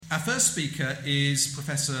Our first speaker is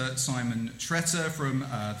Professor Simon Tretter from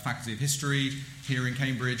the Faculty of History here in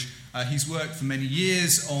Cambridge. He's worked for many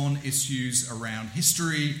years on issues around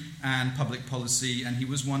history and public policy, and he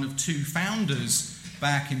was one of two founders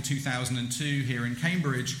back in 2002 here in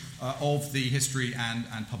Cambridge of the History and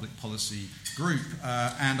Public Policy group.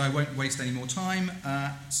 And I won't waste any more time.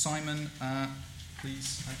 Simon,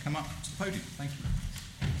 please come up to the podium. Thank you.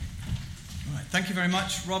 Right. Thank you very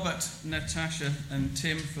much, Robert, Natasha and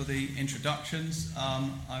Tim, for the introductions.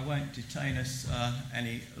 I won't detain us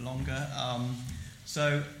any longer.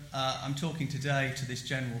 I'm talking today to this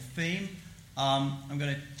general theme. I'm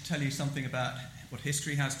going to tell you something about what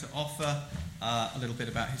history has to offer, a little bit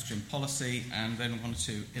about history and policy, and then one or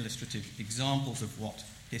two illustrative examples of what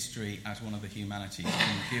history as one of the humanities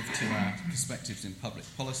can give to our perspectives in public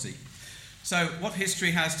policy. So what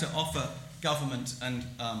history has to offer government and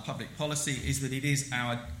public policy is that it is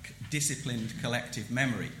our disciplined collective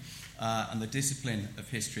memory. And the discipline of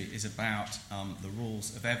history is about the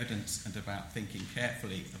rules of evidence and about thinking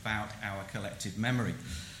carefully about our collective memory.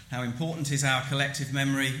 How important is our collective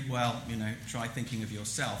memory? Well, try thinking of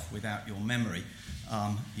yourself without your memory.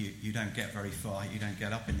 You don't get very far. You don't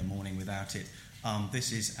get up in the morning without it.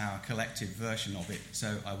 This is our collective version of it,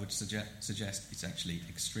 so I would suggest it's actually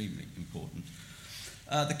extremely important.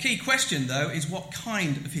 The key question, though, is what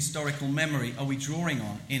kind of historical memory are we drawing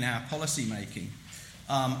on in our policy making?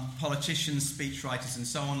 Politicians, speechwriters and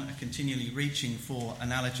so on are continually reaching for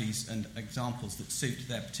analogies and examples that suit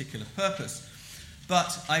their particular purpose.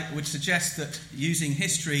 But I would suggest that using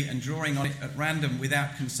history and drawing on it at random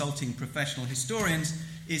without consulting professional historians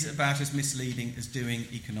is about as misleading as doing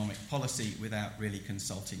economic policy without really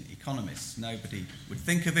consulting economists. Nobody would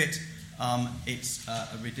think of it. It's a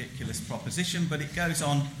ridiculous proposition, but it goes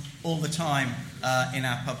on all the time in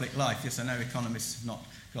our public life. Yes, I know economists have not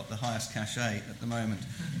got the highest cachet at the moment,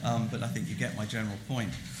 but I think you get my general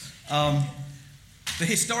point. The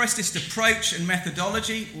historicist approach and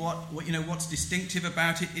methodology, what's distinctive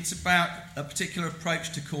about it? It's about a particular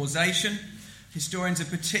approach to causation. Historians are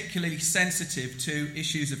particularly sensitive to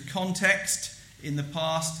issues of context in the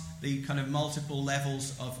past, the kind of multiple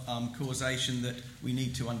levels of causation that we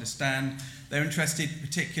need to understand. They're interested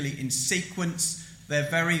particularly in sequence. They're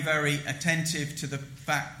very, very attentive to the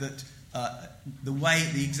fact that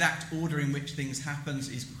the exact order in which things happens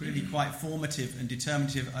is really quite formative and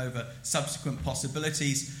determinative over subsequent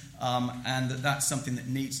possibilities, and that's something that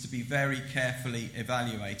needs to be very carefully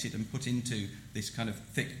evaluated and put into this kind of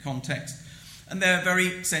thick context. And they're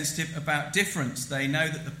very sensitive about difference. They know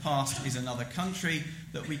that the past is another country,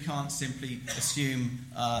 that we can't simply assume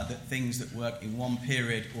that things that work in one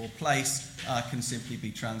period or place can simply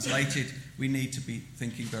be translated. We need to be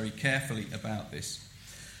thinking very carefully about this.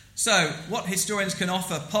 So, what historians can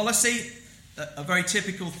offer policy? A very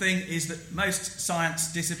typical thing is that most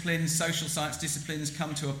science disciplines, social science disciplines,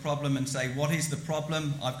 come to a problem and say, what is the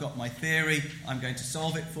problem? I've got my theory, I'm going to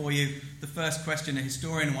solve it for you. The first question a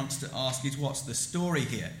historian wants to ask is, what's the story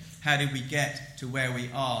here? How did we get to where we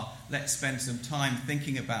are? Let's spend some time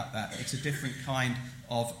thinking about that. It's a different kind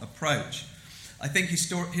of approach. I think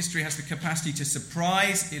history has the capacity to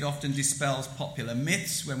surprise. It often dispels popular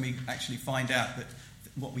myths when we actually find out that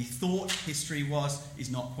what we thought history was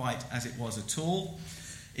is not quite as it was at all.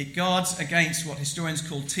 It guards against what historians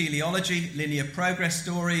call teleology, linear progress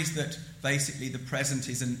stories, that basically the present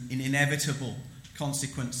is an inevitable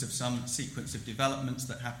consequence of some sequence of developments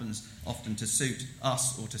that happens often to suit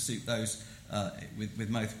us or to suit those with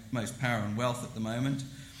most power and wealth at the moment.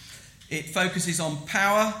 It focuses on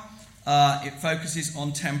power. It focuses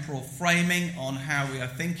on temporal framing, on how we are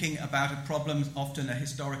thinking about a problem. Often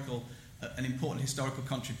an important historical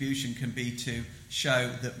contribution can be to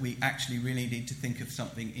show that we actually really need to think of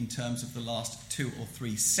something in terms of the last 2 or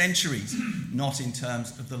 3 centuries, not in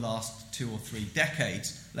terms of the last 2 or 3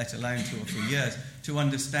 decades, let alone 2 or 3 years, to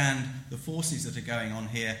understand the forces that are going on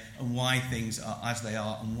here and why things are as they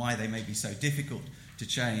are and why they may be so difficult to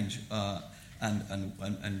change. We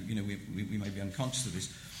may be unconscious of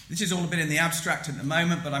this. This is all a bit in the abstract at the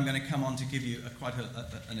moment, but I'm going to come on to give you quite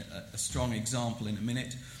a strong example in a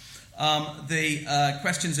minute. The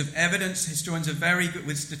questions of evidence, historians are very good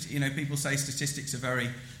with, people say statistics are very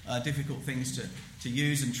difficult things to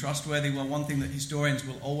use and trustworthy. Well, one thing that historians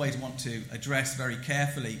will always want to address very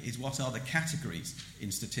carefully is what are the categories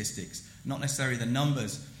in statistics, not necessarily the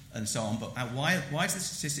numbers and so on, but why is the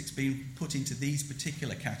statistics being put into these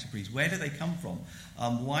particular categories? Where do they come from?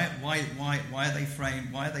 Why are they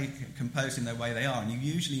framed? Why are they composed in the way they are? And you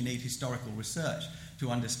usually need historical research to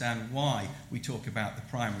understand why we talk about the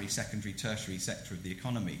primary, secondary, tertiary sector of the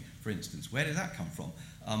economy, for instance. Where did that come from?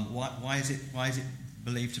 Why is it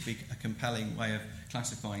believed to be a compelling way of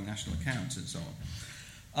classifying national accounts and so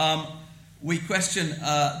on. We question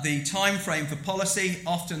the time frame for policy.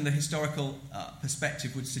 Often the historical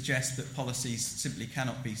perspective would suggest that policies simply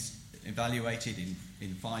cannot be evaluated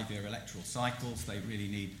in 5-year electoral cycles. They really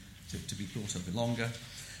need to be thought of longer.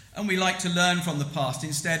 And we like to learn from the past.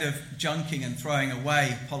 Instead of junking and throwing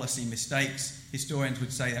away policy mistakes, historians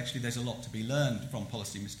would say actually there's a lot to be learned from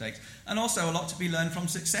policy mistakes, and also a lot to be learned from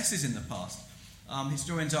successes in the past.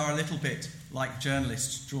 Historians are a little bit like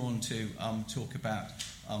journalists, drawn to talk about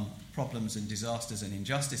problems and disasters and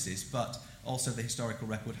injustices, but also the historical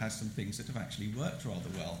record has some things that have actually worked rather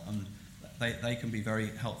well, and they can be very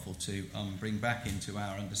helpful to bring back into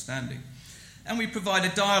our understanding. And we provide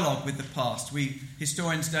a dialogue with the past.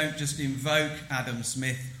 Historians don't just invoke Adam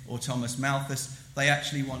Smith or Thomas Malthus. They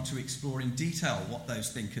actually want to explore in detail what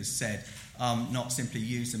those thinkers said, not simply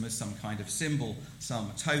use them as some kind of symbol,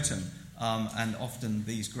 some totem. And often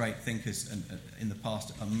these great thinkers in the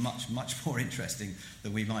past are much, much more interesting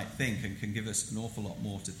than we might think, and can give us an awful lot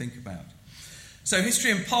more to think about. So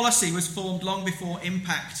history and policy was formed long before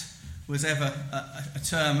impact was ever a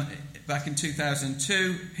term, back in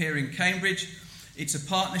 2002 here in Cambridge. It's a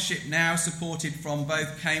partnership now supported from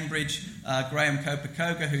both Cambridge. Graham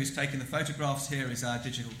Kopakoga, who's taken the photographs here, is our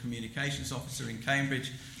digital communications officer in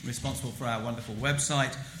Cambridge, responsible for our wonderful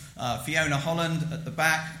website. Fiona Holland at the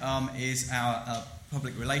back is our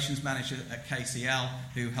public relations manager at KCL,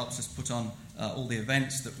 who helps us put on all the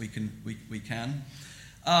events that we can.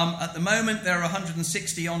 At the moment, there are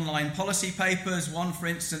 160 online policy papers. One, for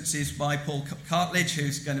instance, is by Paul Cartledge,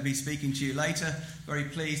 who's going to be speaking to you later. Very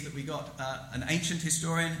pleased that we got an ancient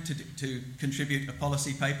historian to contribute a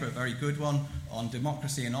policy paper, a very good one, on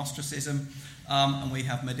democracy and ostracism. And we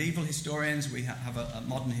have medieval historians, we have a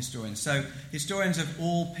modern historian. So historians of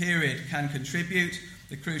all period can contribute.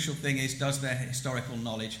 The crucial thing is, does their historical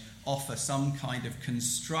knowledge offer some kind of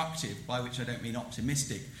constructive, by which I don't mean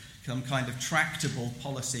optimistic, some kind of tractable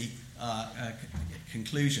policy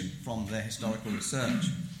conclusion from their historical research.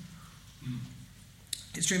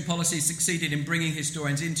 History and Policy succeeded in bringing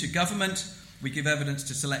historians into government. We give evidence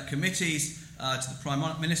to select committees, to the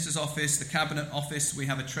Prime Minister's office, the Cabinet office. We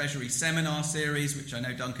have a Treasury seminar series, which I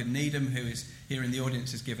know Duncan Needham, who is here in the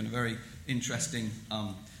audience, has given a very interesting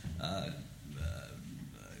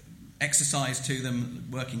exercise to them,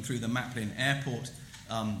 working through the Maplin Airport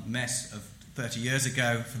mess of 30 years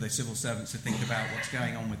ago, for the civil servants to think about what's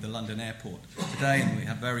going on with the London airport today, and we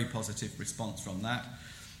have very positive response from that.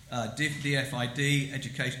 DFID,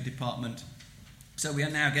 Education Department. So we are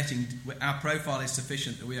now getting, our profile is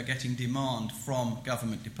sufficient that we are getting demand from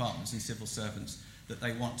government departments and civil servants that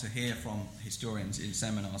they want to hear from historians in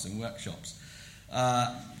seminars and workshops.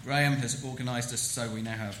 Graham has organised us so we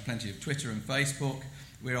now have plenty of Twitter and Facebook.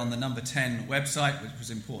 We're on the Number 10 website, which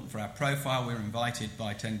was important for our profile. We were invited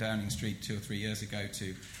by 10 Downing Street 2 or 3 years ago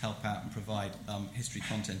to help out and provide history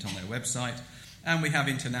content on their website. And we have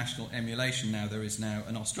international emulation now. There is now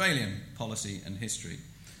an Australian policy and history.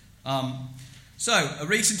 So a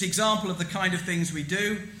recent example of the kind of things we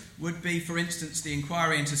do would be, for instance, the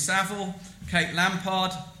inquiry into Savile. Kate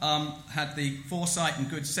Lampard had the foresight and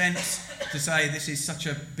good sense to say this is such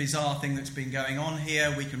a bizarre thing that's been going on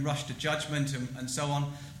here, we can rush to judgment and so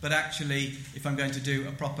on, but actually, if I'm going to do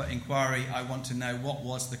a proper inquiry, I want to know what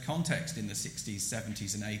was the context in the 60s,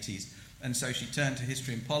 70s and 80s. And so she turned to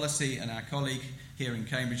history and policy, and our colleague here in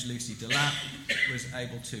Cambridge, Lucy Delap, was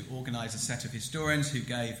able to organise a set of historians who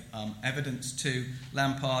gave evidence to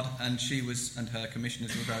Lampard, and she was, and her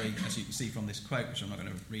commissioners were very, as you can see from this quote, which I'm not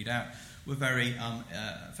going to read out, were very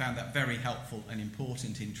found that very helpful and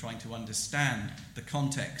important in trying to understand the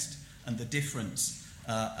context and the difference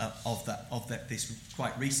of this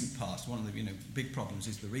quite recent past. One of the big problems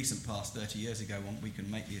is the recent past. 30 years ago, when we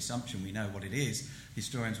can make the assumption we know what it is,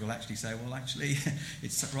 historians will actually say, well, actually,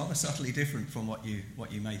 it's rather subtly different from what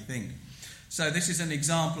you may think. So this is an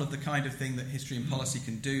example of the kind of thing that history and policy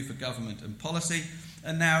can do for government and policy.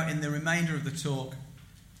 And now, in the remainder of the talk,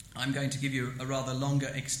 I'm going to give you a rather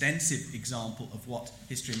longer, extensive example of what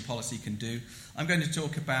history and policy can do. I'm going to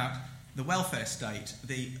talk about the welfare state,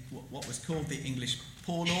 what was called the English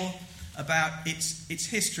Poor Law, about its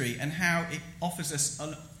history and how it offers us,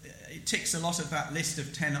 it ticks a lot of that list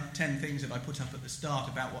of 10 things that I put up at the start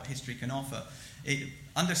about what history can offer.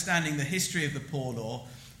 Understanding the history of the Poor Law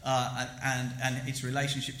and its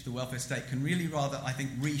relationship to the welfare state can really rather, I think,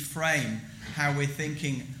 reframe how we're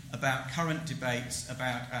thinking about current debates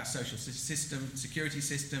about our social system, security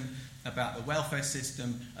system, about the welfare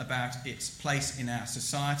system, about its place in our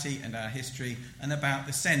society and our history, and about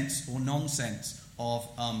the sense or nonsense of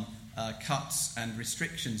cuts and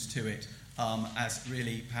restrictions to it as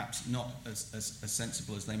really perhaps not as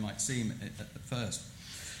sensible as they might seem at first.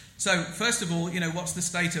 So, first of all, what's the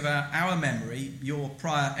state of our memory, your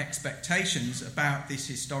prior expectations about this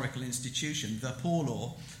historical institution, the Poor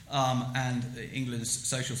Law, and England's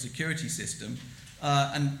social security system,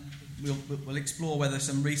 and we'll explore whether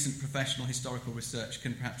some recent professional historical research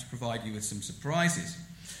can perhaps provide you with some surprises.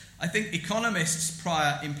 I think economists'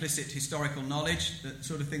 prior implicit historical knowledge, the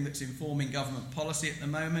sort of thing that's informing government policy at the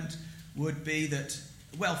moment, would be that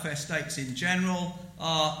welfare states in general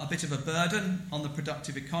are a bit of a burden on the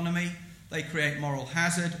productive economy. They create moral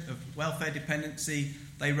hazard of welfare dependency.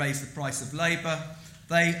 They raise the price of labour.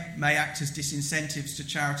 They may act as disincentives to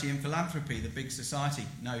charity and philanthropy, the big society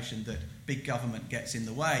notion that big government gets in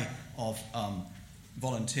the way of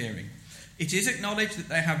volunteering. It is acknowledged that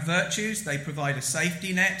they have virtues. They provide a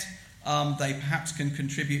safety net. They perhaps can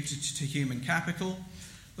contribute to human capital.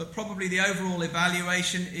 But probably the overall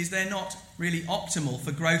evaluation is they're not really optimal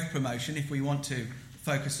for growth promotion. If we want to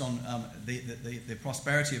focus on the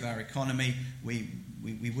prosperity of our economy, we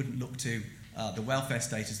wouldn't look to the welfare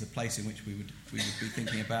state as the place in which we would be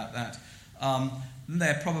thinking about that.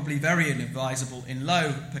 They're probably very inadvisable in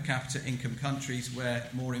low per capita income countries where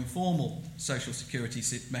more informal social security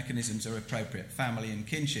mechanisms are appropriate, family and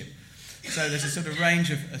kinship. So there's a sort of range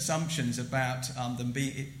of assumptions about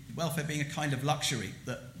welfare being a kind of luxury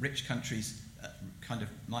that rich countries kind of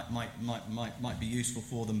might be useful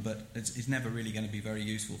for them, but is never really going to be very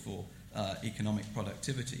useful for economic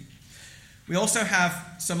productivity. We also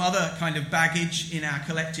have some other kind of baggage in our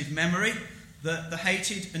collective memory. The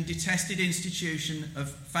hated and detested institution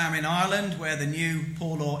of famine Ireland, where the new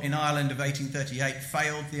Poor Law in Ireland of 1838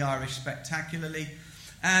 failed the Irish spectacularly.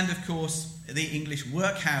 And, of course, the English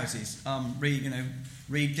workhouses.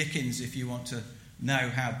 Read Dickens if you want to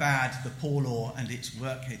know how bad the Poor Law and its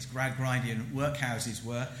Gradgrindian workhouses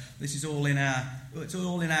were. This is all in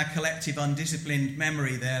our collective undisciplined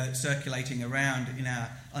memory there that's circulating around in our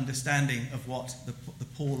understanding of what the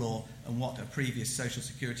Poor Law and what a previous social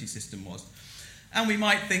security system was. And we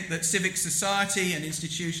might think that civic society and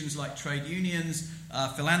institutions like trade unions,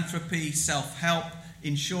 philanthropy, self-help,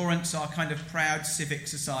 insurance are kind of proud civic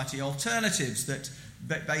society alternatives that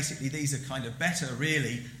basically these are kind of better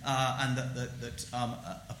really, and that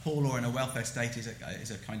a poor law and a welfare state is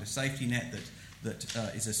a kind of safety net that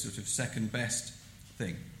is a sort of second best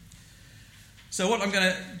thing. So what I'm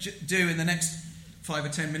going to do in the next 5 or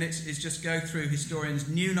 10 minutes is just go through historians'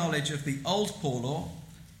 new knowledge of the old Poor Law,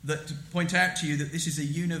 that to point out to you that this is a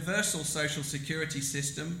universal social security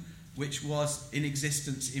system which was in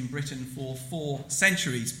existence in Britain for 4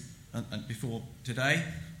 centuries before today.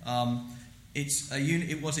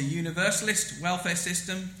 It was a universalist welfare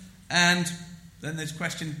system, and then there's the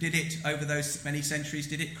question, did it, over those many centuries,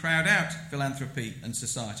 did it crowd out philanthropy and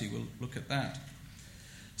society? We'll look at that.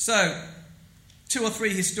 So, 2 or 3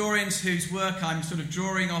 historians whose work I'm sort of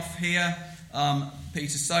drawing off here,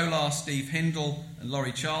 Peter Solar, Steve Hindle, and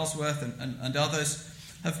Laurie Charlesworth, and others,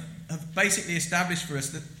 have basically established for us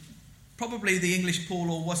that probably the English Poor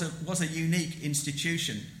Law was a unique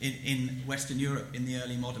institution in Western Europe in the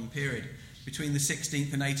early modern period. Between the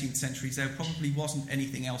 16th and 18th centuries, there probably wasn't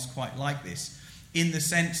anything else quite like this, in the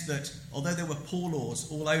sense that although there were poor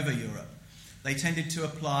laws all over Europe, they tended to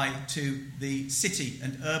apply to the city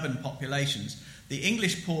and urban populations. The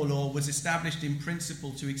English Poor Law was established in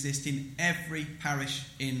principle to exist in every parish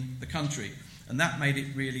in the country, and that made it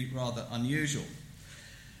really rather unusual.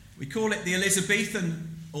 We call it the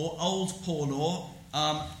Elizabethan or Old Poor Law,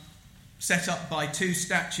 set up by 2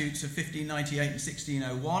 statutes of 1598 and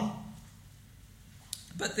 1601.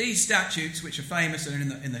 But these statutes, which are famous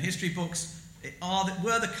and in the history books,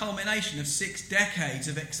 were the culmination of 6 decades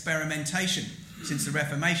of experimentation since the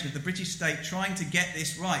Reformation of the British state, trying to get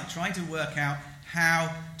this right, trying to work out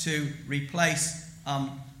how to replace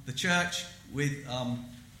the church with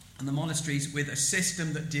and the monasteries with a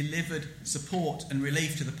system that delivered support and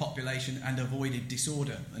relief to the population and avoided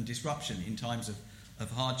disorder and disruption in times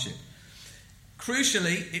of hardship.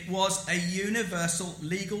 Crucially, it was a universal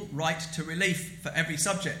legal right to relief for every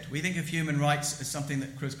subject. We think of human rights as something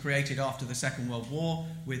that was created after the Second World War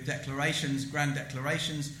with declarations, grand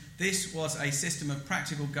declarations. This was a system of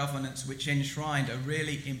practical governance which enshrined a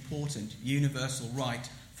really important universal right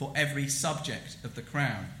for every subject of the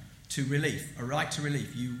crown to relief, a right to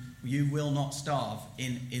relief. You will not starve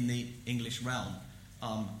in the English realm.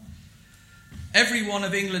 Every one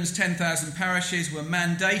of England's 10,000 parishes were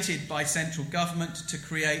mandated by central government to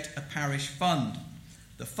create a parish fund.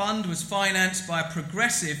 The fund was financed by a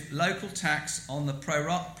progressive local tax on the pro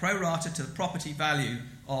rata to the property value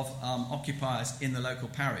of occupiers in the local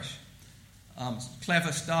parish.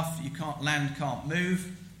 Clever stuff. Land can't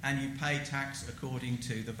move, and you pay tax according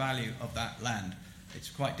to the value of that land. It's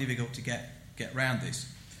quite difficult to get round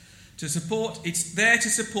this. It's there to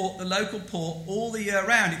support the local poor all the year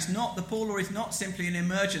round. The poor law is not simply an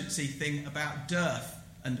emergency thing about dearth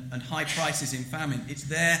and high prices in famine. It's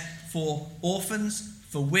there for orphans,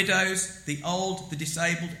 for widows, the old, the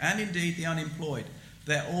disabled, and indeed the unemployed.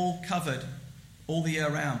 They're all covered all the year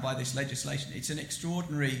round by this legislation. It's an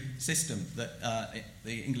extraordinary system that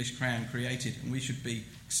the English Crown created, and we should be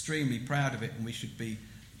extremely proud of it, and we should be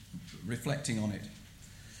reflecting on it.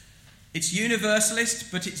 It's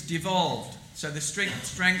universalist, but it's devolved. So the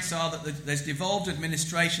strengths are that there's devolved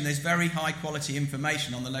administration, there's very high quality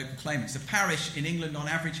information on the local claimants. A parish in England on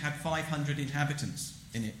average had 500 inhabitants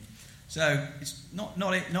in it. So it's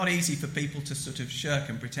not easy for people to sort of shirk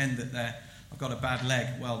and pretend that I've got a bad leg.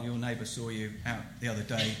 Well, your neighbour saw you out the other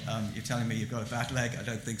day. You're telling me you've got a bad leg? I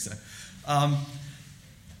don't think so.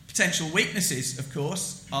 Potential weaknesses, of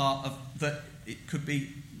course, are that it could be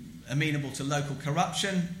amenable to local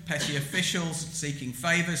corruption, petty officials seeking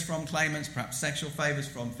favours from claimants, perhaps sexual favours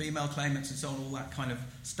from female claimants and so on, all that kind of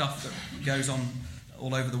stuff that goes on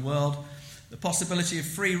all over the world. The possibility of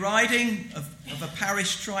free riding, of a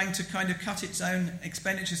parish trying to kind of cut its own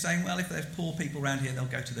expenditure, saying, well, if there's poor people around here, they'll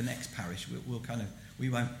go to the next parish. We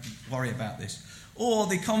won't worry about this. Or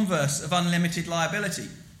the converse of unlimited liability.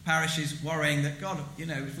 Parishes worrying that, God,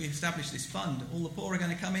 if we establish this fund, all the poor are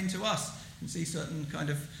going to come into us. You can see certain kind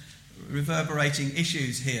of reverberating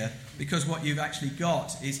issues here, because what you've actually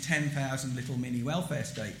got is 10,000 little mini welfare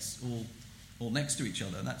states all next to each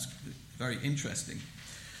other, and that's very interesting.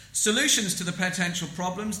 Solutions to the potential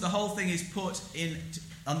problems. The whole thing is put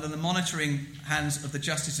under the monitoring hands of the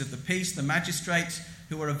Justice of the Peace, the magistrates,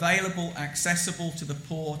 who are available, accessible to the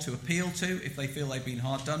poor to appeal to if they feel they've been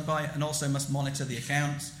hard done by, and also must monitor the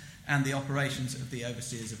accounts and the operations of the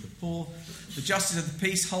overseers of the poor. The Justice of the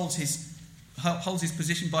Peace holds his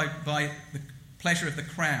position by the pleasure of the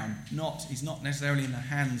Crown. He's not necessarily in the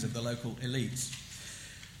hands of the local elites.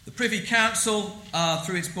 The Privy Council,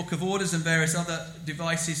 through its Book of Orders and various other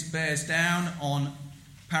devices, bears down on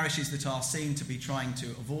parishes that are seen to be trying to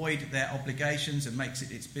avoid their obligations and makes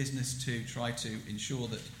it its business to try to ensure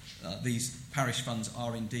that these parish funds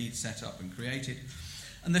are indeed set up and created.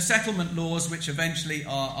 And the settlement laws, which eventually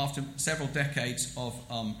are, after several decades of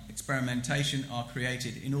experimentation, are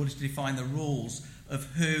created in order to define the rules of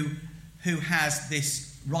who has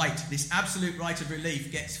this right, this absolute right of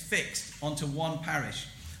relief gets fixed onto one parish,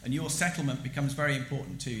 and your settlement becomes very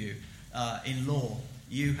important to you in law.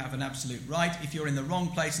 You have an absolute right. If you're in the wrong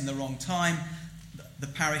place in the wrong time, the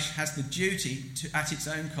parish has the duty to, at its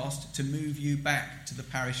own cost, to move you back to the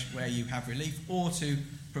parish where you have relief, or to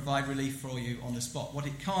provide relief for you on the spot. What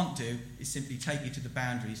it can't do is simply take you to the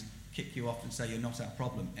boundaries, kick you off and say you're not our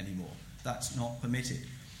problem anymore. That's not permitted.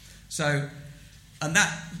 So, and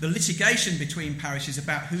that the litigation between parishes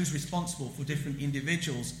about who's responsible for different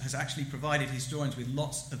individuals has actually provided historians with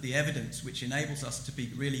lots of the evidence which enables us to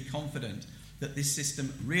be really confident that this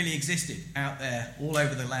system really existed out there all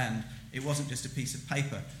over the land. It wasn't just a piece of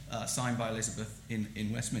paper signed by Elizabeth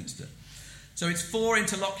in Westminster. So it's 4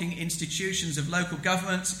 interlocking institutions of local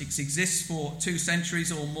government. It exists for 2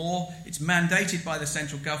 centuries or more. It's mandated by the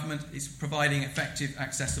central government. It's providing effective,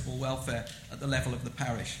 accessible welfare at the level of the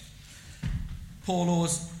parish. Poor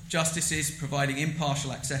laws, justices providing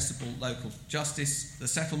impartial, accessible local justice, the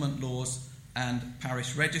settlement laws, and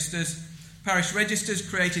parish registers. Parish registers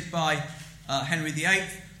created by Henry VIII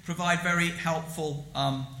provide very helpful.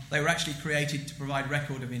 They were actually created to provide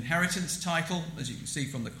record of inheritance title, as you can see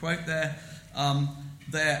from the quote there.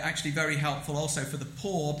 They're actually very helpful also for the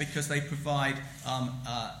poor because they provide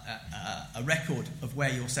a record of where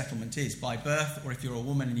your settlement is by birth, or if you're a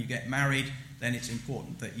woman and you get married, then it's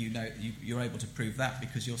important that you know you're able to prove that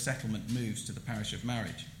because your settlement moves to the parish of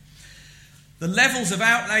marriage. The levels of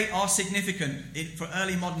outlay are significant. For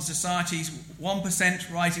early modern societies,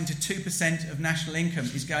 1% rising to 2% of national income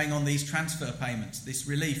is going on these transfer payments, this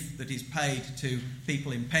relief that is paid to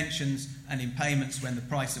people in pensions and in payments when the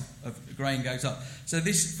price of grain goes up. So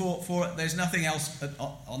this, there's nothing else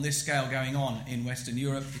on this scale going on in Western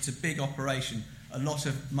Europe. It's a big operation. A lot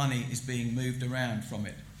of money is being moved around from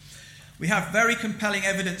it. We have very compelling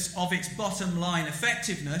evidence of its bottom line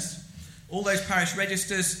effectiveness. All those parish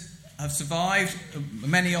registers have survived,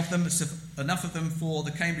 many of them, enough of them for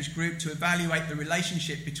the Cambridge Group to evaluate the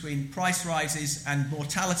relationship between price rises and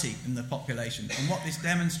mortality in the population. And what this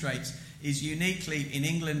demonstrates is uniquely in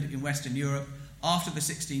England, in Western Europe, after the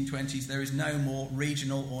 1620s, there is no more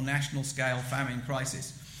regional or national scale famine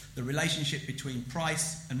crisis. The relationship between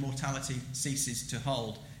price and mortality ceases to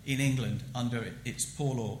hold in England under its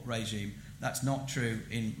poor law regime. That's not true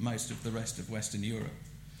in most of the rest of Western Europe.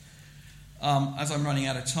 As I'm running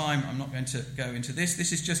out of time, I'm not going to go into this.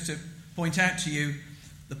 This is just to point out to you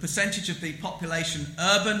the percentage of the population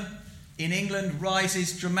urban in England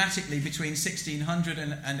rises dramatically between 1600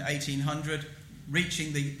 and 1800,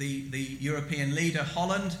 reaching the European leader,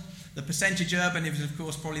 Holland. The percentage urban is, of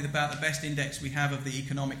course, probably about the best index we have of the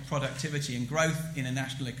economic productivity and growth in a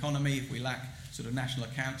national economy if we lack sort of national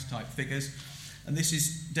accounts type figures. And this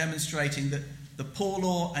is demonstrating that the poor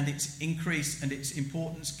law and its increase and its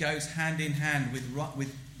importance goes hand in hand with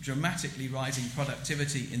dramatically rising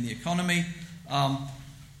productivity in the economy.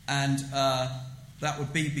 That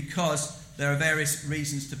would be because there are various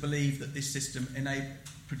reasons to believe that this system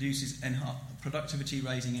produces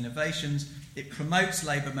productivity-raising innovations. It promotes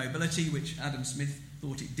labour mobility, which Adam Smith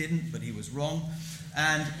thought it didn't, but he was wrong.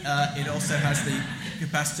 And it also has the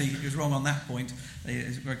capacity, he was wrong on that point.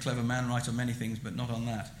 He's a very clever man, right on many things, but not on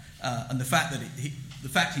that. And the fact that the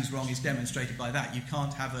fact he's wrong is demonstrated by that. You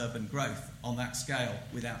can't have urban growth on that scale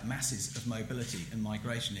without masses of mobility and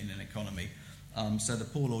migration in an economy. So the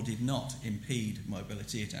poor law did not impede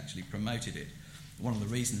mobility, it actually promoted it. One of the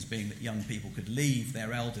reasons being that young people could leave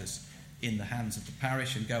their elders in the hands of the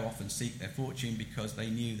parish and go off and seek their fortune because they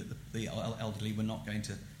knew that the elderly were not going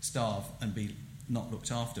to starve and be not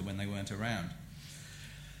looked after when they weren't around.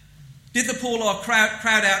 Did the poor law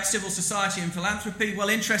crowd out civil society and philanthropy? Well,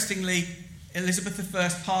 interestingly, Elizabeth I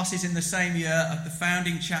passes in the same year the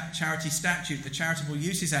founding charity statute, the Charitable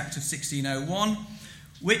Uses Act of 1601,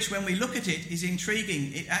 which, when we look at it, is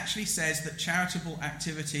intriguing. It actually says that charitable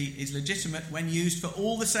activity is legitimate when used for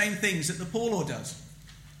all the same things that the poor law does.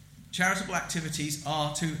 Charitable activities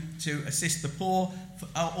are to assist the poor,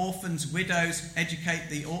 orphans, widows, educate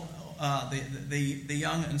the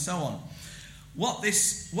young, and so on. What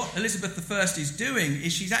Elizabeth I is doing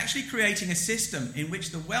is she's actually creating a system in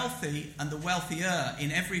which the wealthy and the wealthier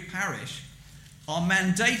in every parish are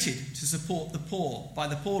mandated to support the poor by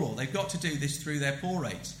the poor law. They've got to do this through their poor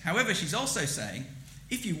rates. However, she's also saying,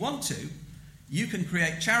 if you want to, you can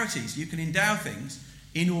create charities, you can endow things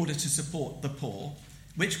in order to support the poor,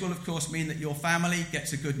 which will, of course, mean that your family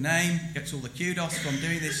gets a good name, gets all the kudos from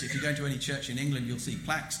doing this. If you go to any church in England, you'll see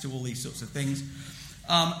plaques to all these sorts of things.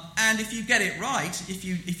 And if you get it right, if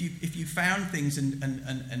you found things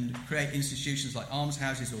and create institutions like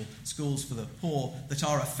almshouses or schools for the poor that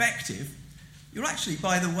are effective, you're actually,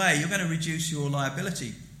 by the way, you're going to reduce your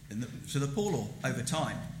liability to the poor law over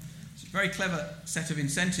time. It's a very clever set of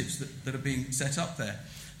incentives that are being set up there.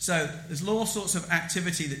 So there's all sorts of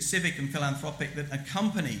activity that's civic and philanthropic that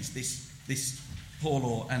accompanies this poor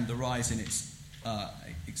law and the rise in its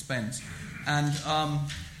expense. And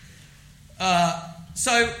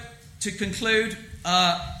so, to conclude,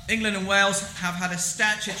 England and Wales have had a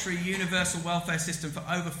statutory universal welfare system for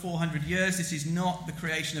over 400 years. This is not the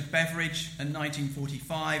creation of Beveridge in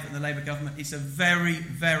 1945 and the Labour government. It's a very,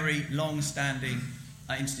 very long-standing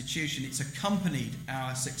institution. It's accompanied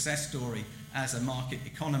our success story as a market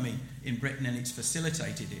economy in Britain, and it's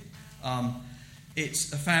facilitated it.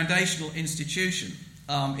 It's a foundational institution.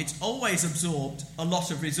 It's always absorbed a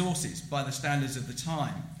lot of resources by the standards of the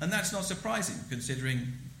time, and that's not surprising considering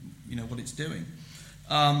what it's doing.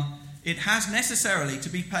 It has necessarily to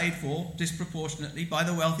be paid for disproportionately by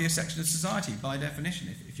the wealthier section of society, by definition,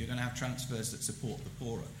 if you're going to have transfers that support the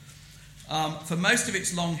poorer. For most of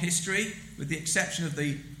its long history, with the exception of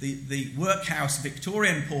the workhouse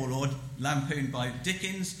Victorian poor law lampooned by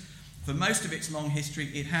Dickens, for most of its long history,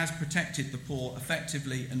 it has protected the poor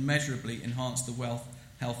effectively and measurably enhanced the wealth,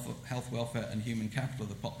 health, welfare and human capital of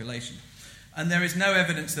the population. And there is no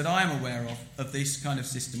evidence that I am aware of this kind of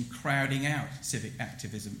system crowding out civic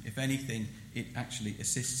activism. If anything, it actually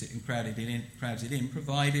assists it and crowds it in,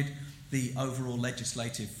 provided the overall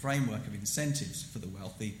legislative framework of incentives for the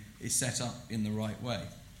wealthy is set up in the right way.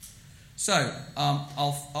 So,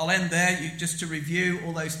 I'll end there. Just to review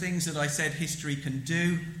all those things that I said history can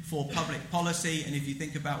do for public policy, and if you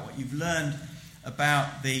think about what you've learned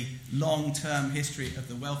about the long-term history of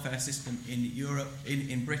the welfare system in Europe,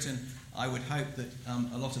 in Britain, I would hope that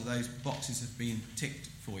a lot of those boxes have been ticked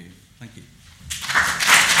for you. Thank you.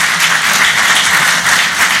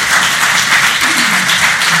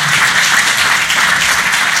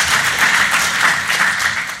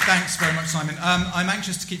 Thanks very much, Simon. I'm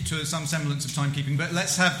anxious to keep to some semblance of timekeeping, but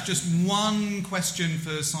let's have just one question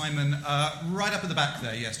for Simon. Right up at the back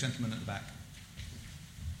there. Yes, gentleman at the back.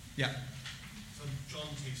 Yeah. So John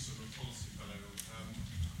Teeson, a policy fellow.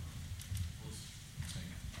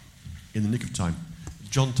 In the nick of time.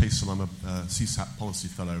 John Teeson, I'm a CSAP policy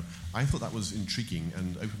fellow. I thought that was intriguing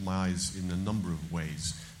and opened my eyes in a number of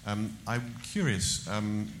ways. I'm curious,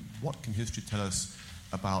 what can history tell us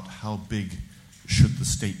about how big should the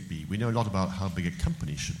state be? We know a lot about how big a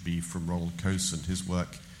company should be from Ronald Coase and his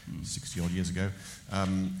work 60-odd years ago.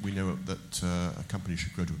 We know that a company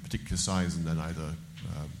should grow to a particular size and then either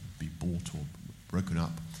be bought or broken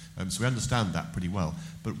up. So we understand that pretty well.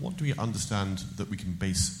 But what do we understand that we can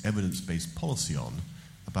base evidence-based policy on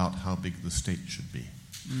about how big the state should be?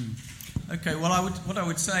 Okay, well, what I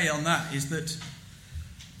would say on that is that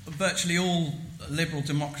virtually all liberal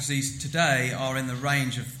democracies today are in the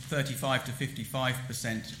range of 35 to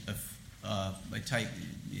 55% of they take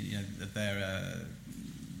their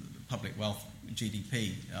public wealth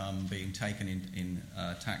GDP being taken in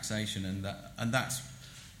taxation, and that's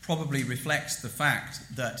probably reflects the fact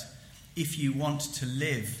that if you want to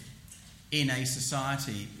live in a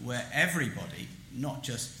society where everybody, not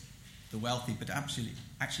just the wealthy, but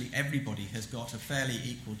actually everybody has got a fairly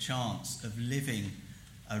equal chance of living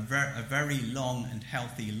a very long and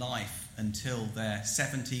healthy life until their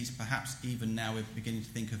 70s, perhaps even now we're beginning to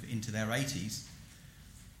think of into their 80s,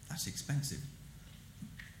 that's expensive.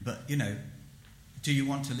 But, do you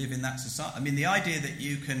want to live in that society? I mean, the idea that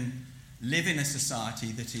you can live in a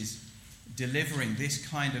society that is delivering this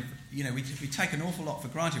kind of, we take an awful lot for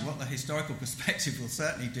granted. What the historical perspective will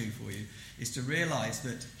certainly do for you is to realise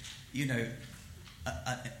that,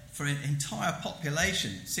 for an entire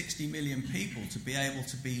population, 60 million people, to be able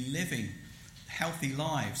to be living healthy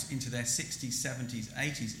lives into their 60s, 70s,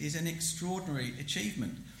 80s is an extraordinary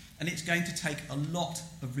achievement. And it's going to take a lot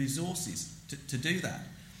of resources to do that.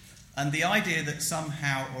 And the idea that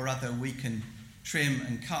somehow or other we can trim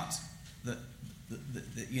and cut the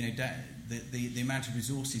amount of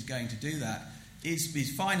resources going to do that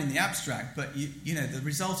is fine in the abstract, but the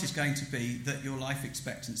result is going to be that your life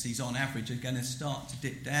expectancies on average are going to start to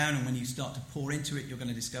dip down, and when you start to pour into it, you're going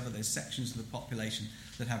to discover there's sections of the population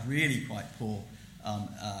that have really quite poor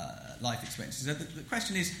life expectancies. So the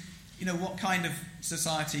question is, what kind of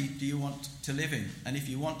society do you want to live in? And if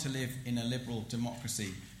you want to live in a liberal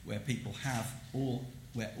democracy where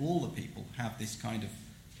all the people have these kind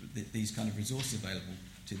of resources available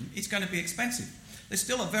to them, it's going to be expensive. There's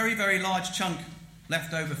still a very, very large chunk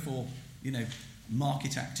left over for,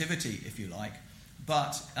 market activity, if you like,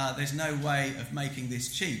 but there's no way of making this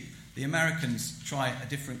cheap. The Americans try a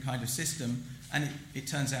different kind of system, and it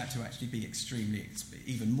turns out to actually be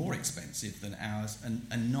even more expensive than ours,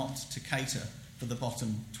 and not to cater for the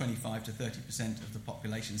bottom 25 to 30% of the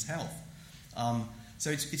population's health. So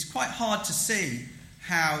it's quite hard to see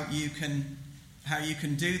how you can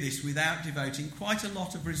do this without devoting quite a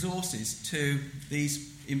lot of resources to these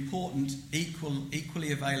important,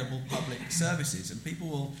 equally available public services. And people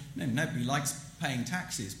will, nobody likes paying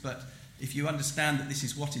taxes, but if you understand that this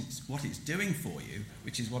is what it's doing for you,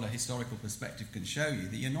 which is what a historical perspective can show you,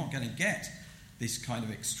 that you're not going to get this kind of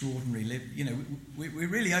extraordinary we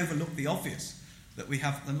really overlook the obvious, that we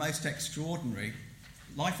have the most extraordinary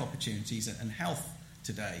life opportunities and health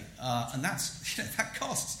today, and that's that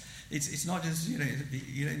costs. It's not just you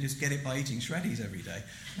don't just get it by eating Shreddies every day.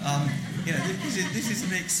 This is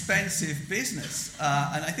an expensive business,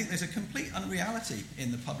 and I think there's a complete unreality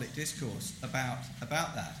in the public discourse about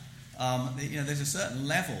that. There's a certain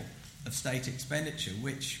level of state expenditure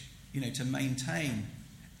which to maintain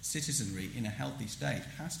citizenry in a healthy state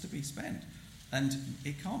has to be spent, and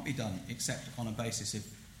it can't be done except on a basis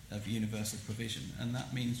of universal provision, and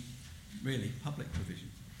that means really public provision.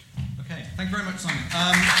 Okay, thank you very much, Simon.